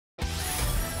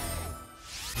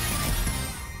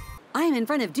I'm in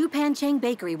front of Dupan Chang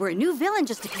Bakery, where a new villain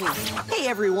just appeared. Hey,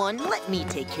 everyone, let me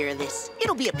take care of this.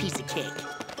 It'll be a piece of cake.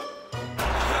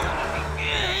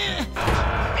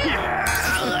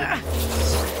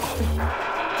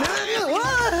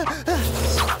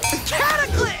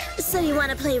 Cataclysm! So you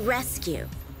want to play rescue?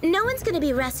 No one's gonna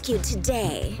be rescued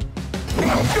today.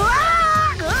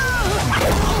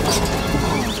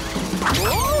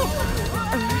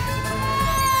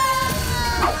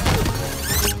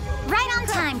 Right on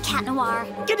time, Cat Noir.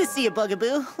 Good to see you,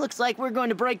 Bugaboo. Looks like we're going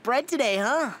to break bread today,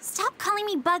 huh? Stop calling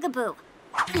me Bugaboo.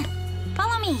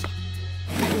 Follow me.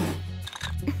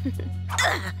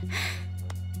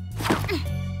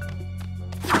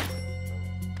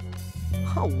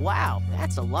 Oh, wow.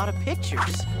 That's a lot of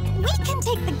pictures. We can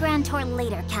take the grand tour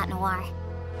later, Cat Noir.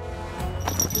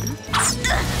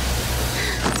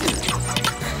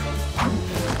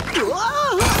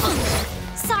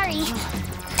 Sorry.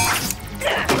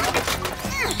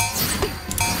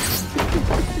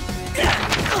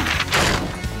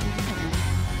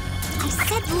 I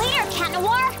said later, Cat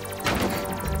Noir.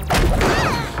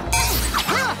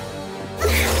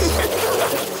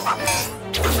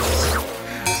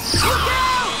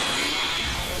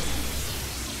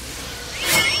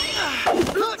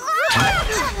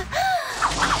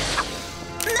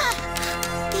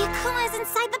 The Akuma is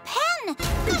inside the pen!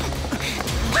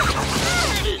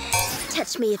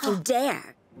 Touch me if you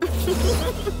dare.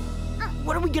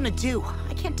 What are we gonna do?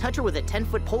 I can't touch her with a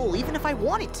 10-foot pole even if I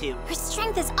wanted to. Her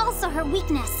strength is also her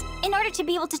weakness. In order to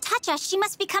be able to touch us, she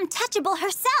must become touchable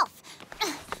herself.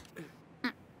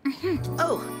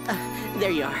 Oh,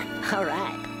 there you are. All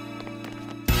right.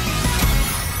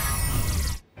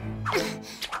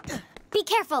 Be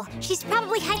careful. She's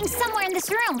probably hiding somewhere in this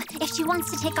room. If she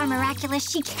wants to take our Miraculous,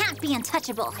 she can't be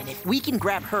untouchable. And if we can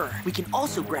grab her, we can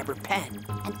also grab her pen.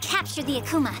 And capture the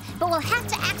Akuma, but we'll have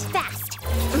to act fast.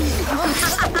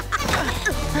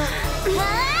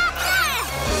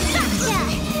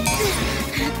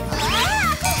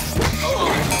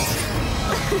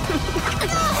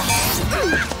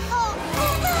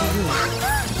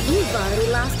 You've already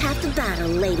lost half the battle,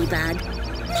 Ladybug.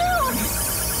 No!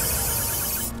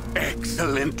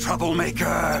 Excellent,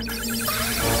 troublemaker!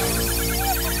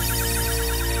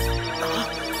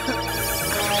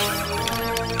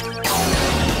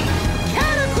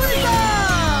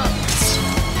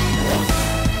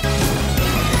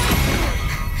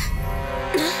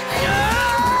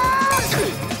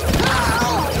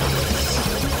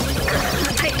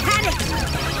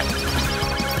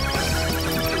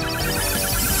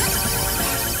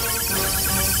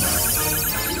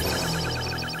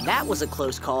 That was a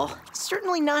close call.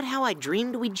 Certainly not how I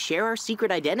dreamed we'd share our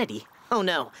secret identity. Oh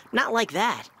no, not like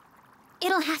that.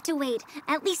 It'll have to wait,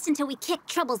 at least until we kick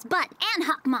Trouble's butt and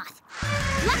Hawk Moth.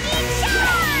 Lucky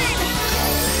charm!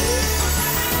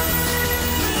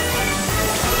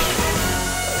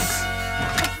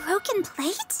 A broken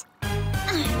plate?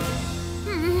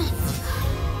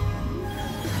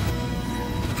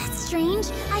 That's strange.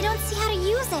 I don't see how to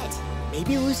use it.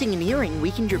 Maybe losing an earring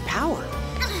weakened your power.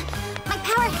 My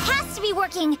power has to be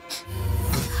working.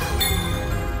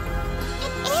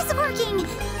 It is working.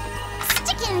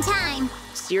 Stick-in time.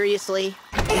 Seriously?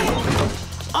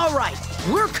 All right,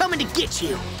 we're coming to get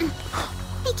you.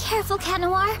 Be careful, Cat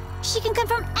Noir. She can come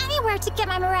from anywhere to get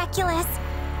my Miraculous.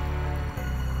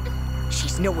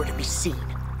 She's nowhere to be seen.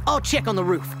 I'll check on the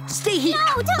roof. Stay here.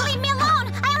 No, don't leave me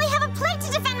alone. I only have a plate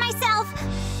to defend myself.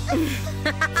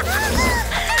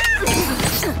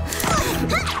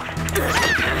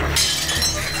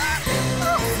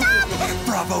 Stop!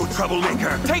 Bravo,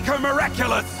 troublemaker! Take her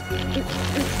Miraculous!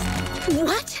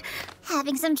 What?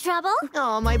 Having some trouble?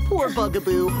 Oh, my poor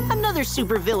Bugaboo. Another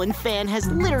supervillain fan has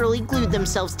literally glued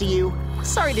themselves to you.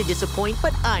 Sorry to disappoint,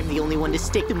 but I'm the only one to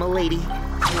stick to milady.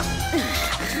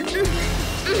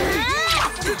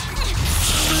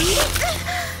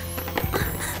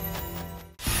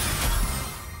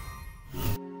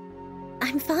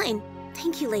 I'm fine.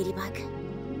 Thank you, Ladybug.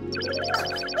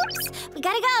 Oops, we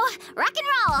gotta go. Rock and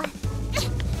roll.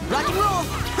 Rock and roll!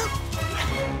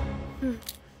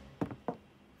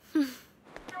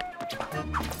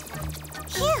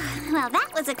 Phew, well, that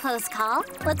was a close call.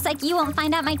 Looks like you won't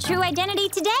find out my true identity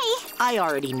today. I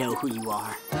already know who you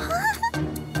are.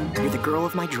 You're the girl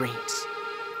of my dreams.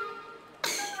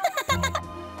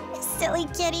 Silly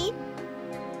kitty.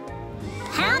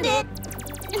 Pound it.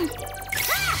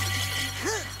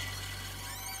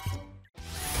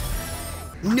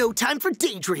 No time for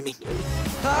daydreaming.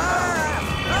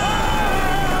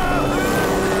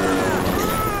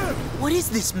 What is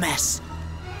this mess?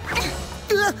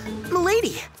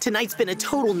 Milady, tonight's been a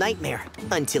total nightmare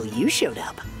until you showed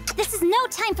up. This is no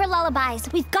time for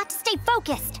lullabies. We've got to stay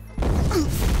focused.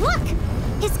 Look!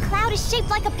 His cloud is shaped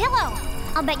like a pillow.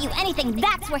 I'll bet you anything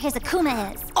that's where his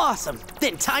Akuma is. Awesome.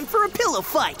 Then time for a pillow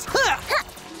fight.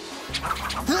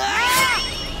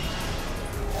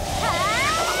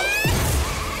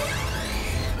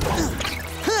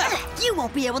 You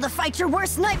won't be able to fight your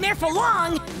worst nightmare for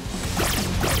long!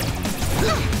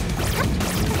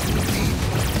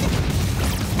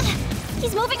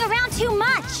 He's moving around too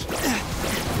much.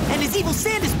 And his evil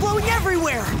sand is blowing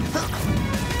everywhere.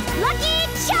 Lucky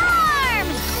Charm!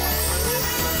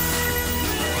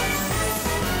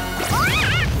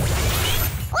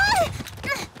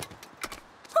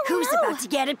 Who's about to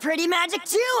get it pretty magic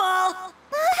too, all?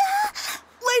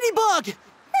 Ladybug!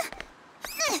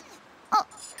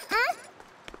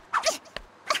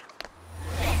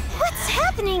 What's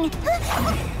happening?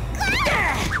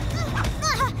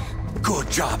 Good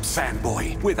job,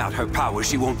 Sandboy. Without her power,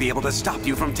 she won't be able to stop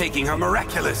you from taking her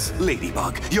Miraculous.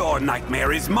 Ladybug, your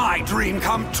nightmare is my dream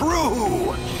come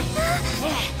true!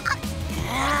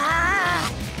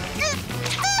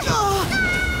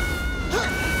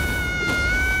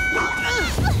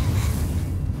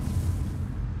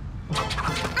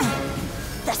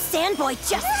 The Sandboy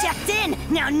just stepped in!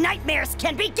 Now nightmares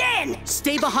can begin!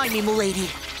 Stay behind me, m'lady.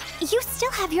 You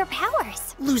still have your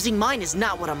powers. Losing mine is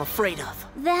not what I'm afraid of.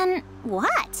 Then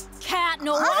what? Cat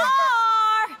Noir!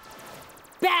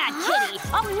 Bad kitty!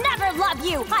 I'll never love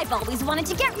you! I've always wanted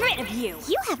to get rid of you!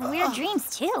 You have weird dreams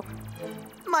too.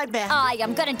 My bad. I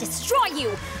am gonna destroy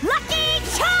you! Lucky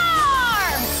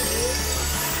Charm!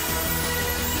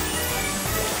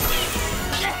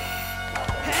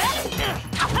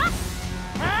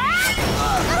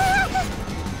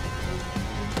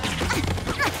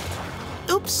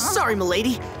 Oops, sorry,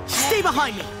 m'lady. Stay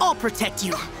behind me. I'll protect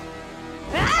you.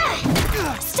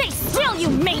 Stay still, you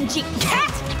mangy cat!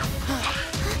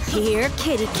 Here,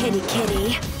 kitty, kitty,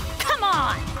 kitty. Come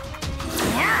on!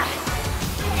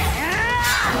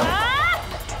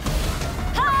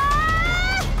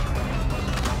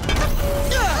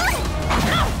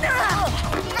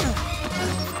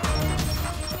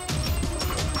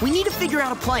 We need to figure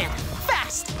out a plan.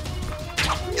 Fast!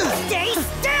 Stay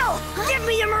still! Give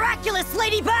me your Miraculous,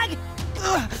 Ladybug!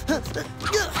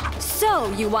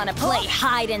 So, you want to play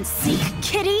hide and seek,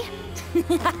 kitty?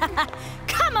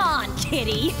 Come on,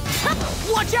 kitty!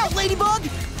 Watch out, Ladybug!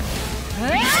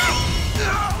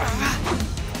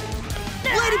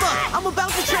 Ladybug, I'm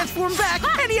about to transform back.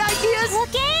 Any ideas?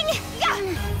 Looking?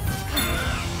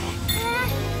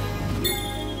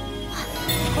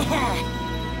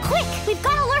 Quick, we've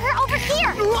got to lure her over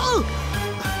here. Whoa!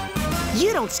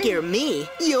 You don't scare me.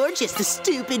 You're just a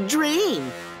stupid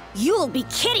dream. You'll be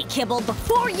kitty kibbled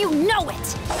before you know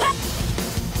it!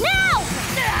 Now!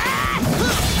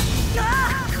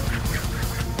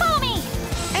 Foamy!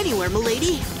 Anywhere,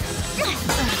 m'lady.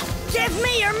 Give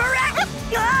me your Miraculous!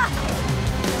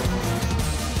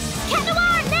 Cat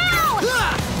Noir, now!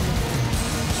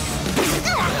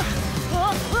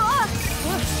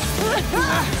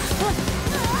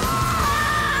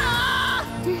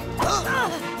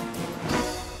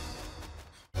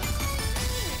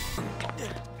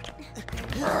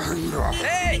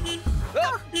 Hey!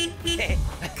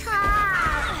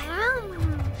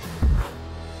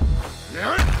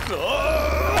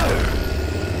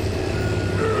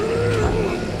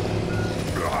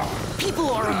 People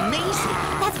are amazing.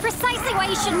 That's precisely why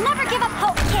you should never give up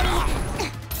hope,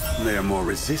 kitty. They're more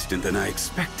resistant than I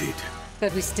expected.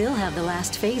 But we still have the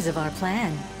last phase of our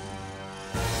plan.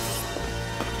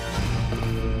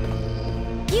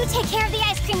 You take care of the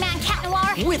ice cream man, Cat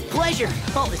Noir. With pleasure.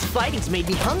 All this fighting's made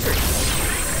me hungry.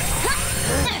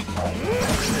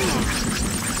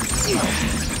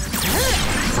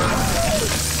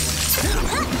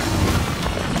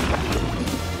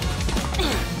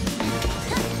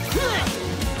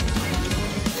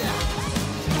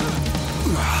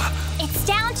 It's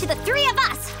down to the three of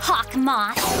us, Hawk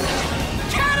Moth.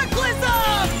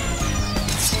 Cataclysm!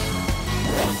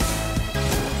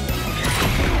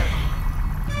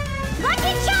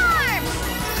 Lucky Charm!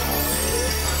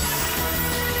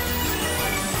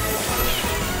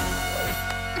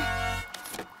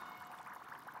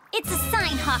 It's a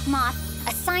sign, Hawk Moth.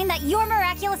 A sign that your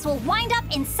Miraculous will wind up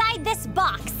inside this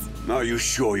box. Are you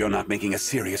sure you're not making a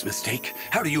serious mistake?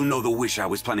 How do you know the wish I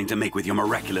was planning to make with your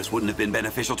Miraculous wouldn't have been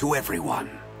beneficial to everyone?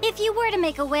 If you were to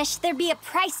make a wish, there'd be a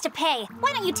price to pay.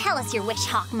 Why don't you tell us your wish,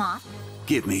 Hawk Moth?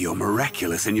 Give me your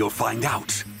Miraculous and you'll find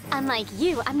out. Unlike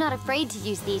you, I'm not afraid to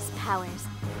use these powers.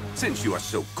 Since you are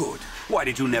so good, why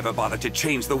did you never bother to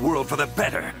change the world for the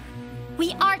better?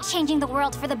 We are changing the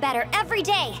world for the better every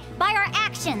day, by our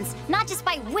actions, not just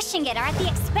by wishing it or at the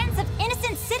expense of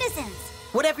innocent citizens.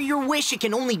 Whatever your wish, it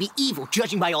can only be evil,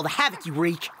 judging by all the havoc you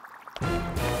wreak.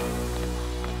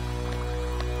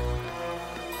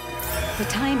 The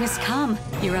time has come.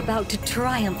 You're about to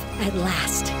triumph at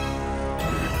last.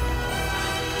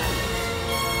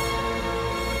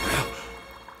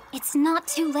 It's not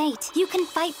too late. You can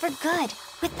fight for good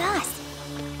with us.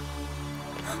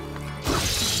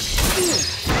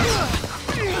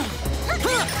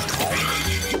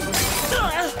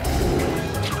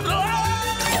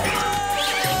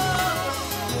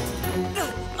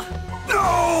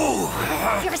 No!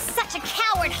 You're such a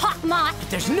coward, Hawk Moth!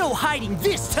 There's no hiding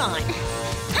this time!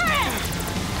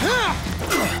 Now!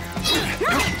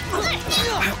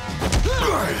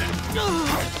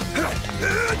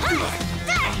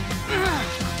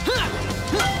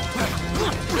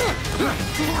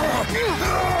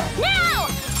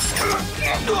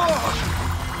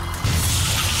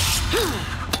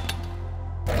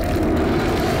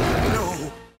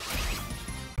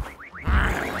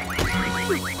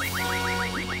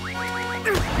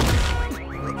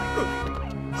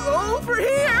 Over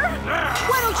here!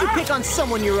 Why don't you pick on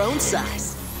someone your own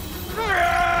size?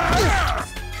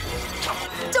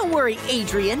 Don't worry,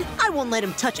 Adrien. I won't let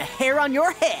him touch a hair on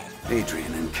your head.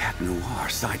 Adrien and Cat Noir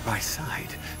side by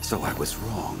side, so I was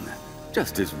wrong.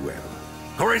 Just as well.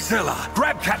 Gorizilla,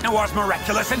 grab Cat Noir's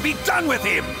Miraculous and be done with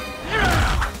him!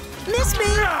 Miss me!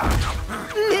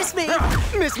 Miss me!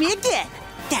 Miss me again!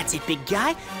 That's it, big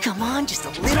guy. Come on, just a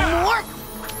little more.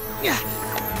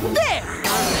 There!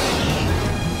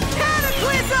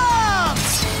 Cataclysm!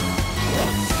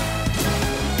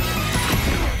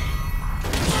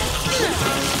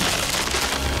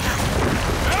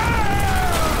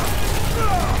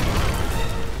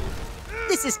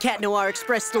 This is Cat Noir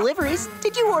Express Deliveries.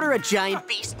 Did you order a giant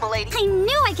beast, milady? I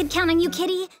knew I could count on you,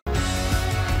 Kitty.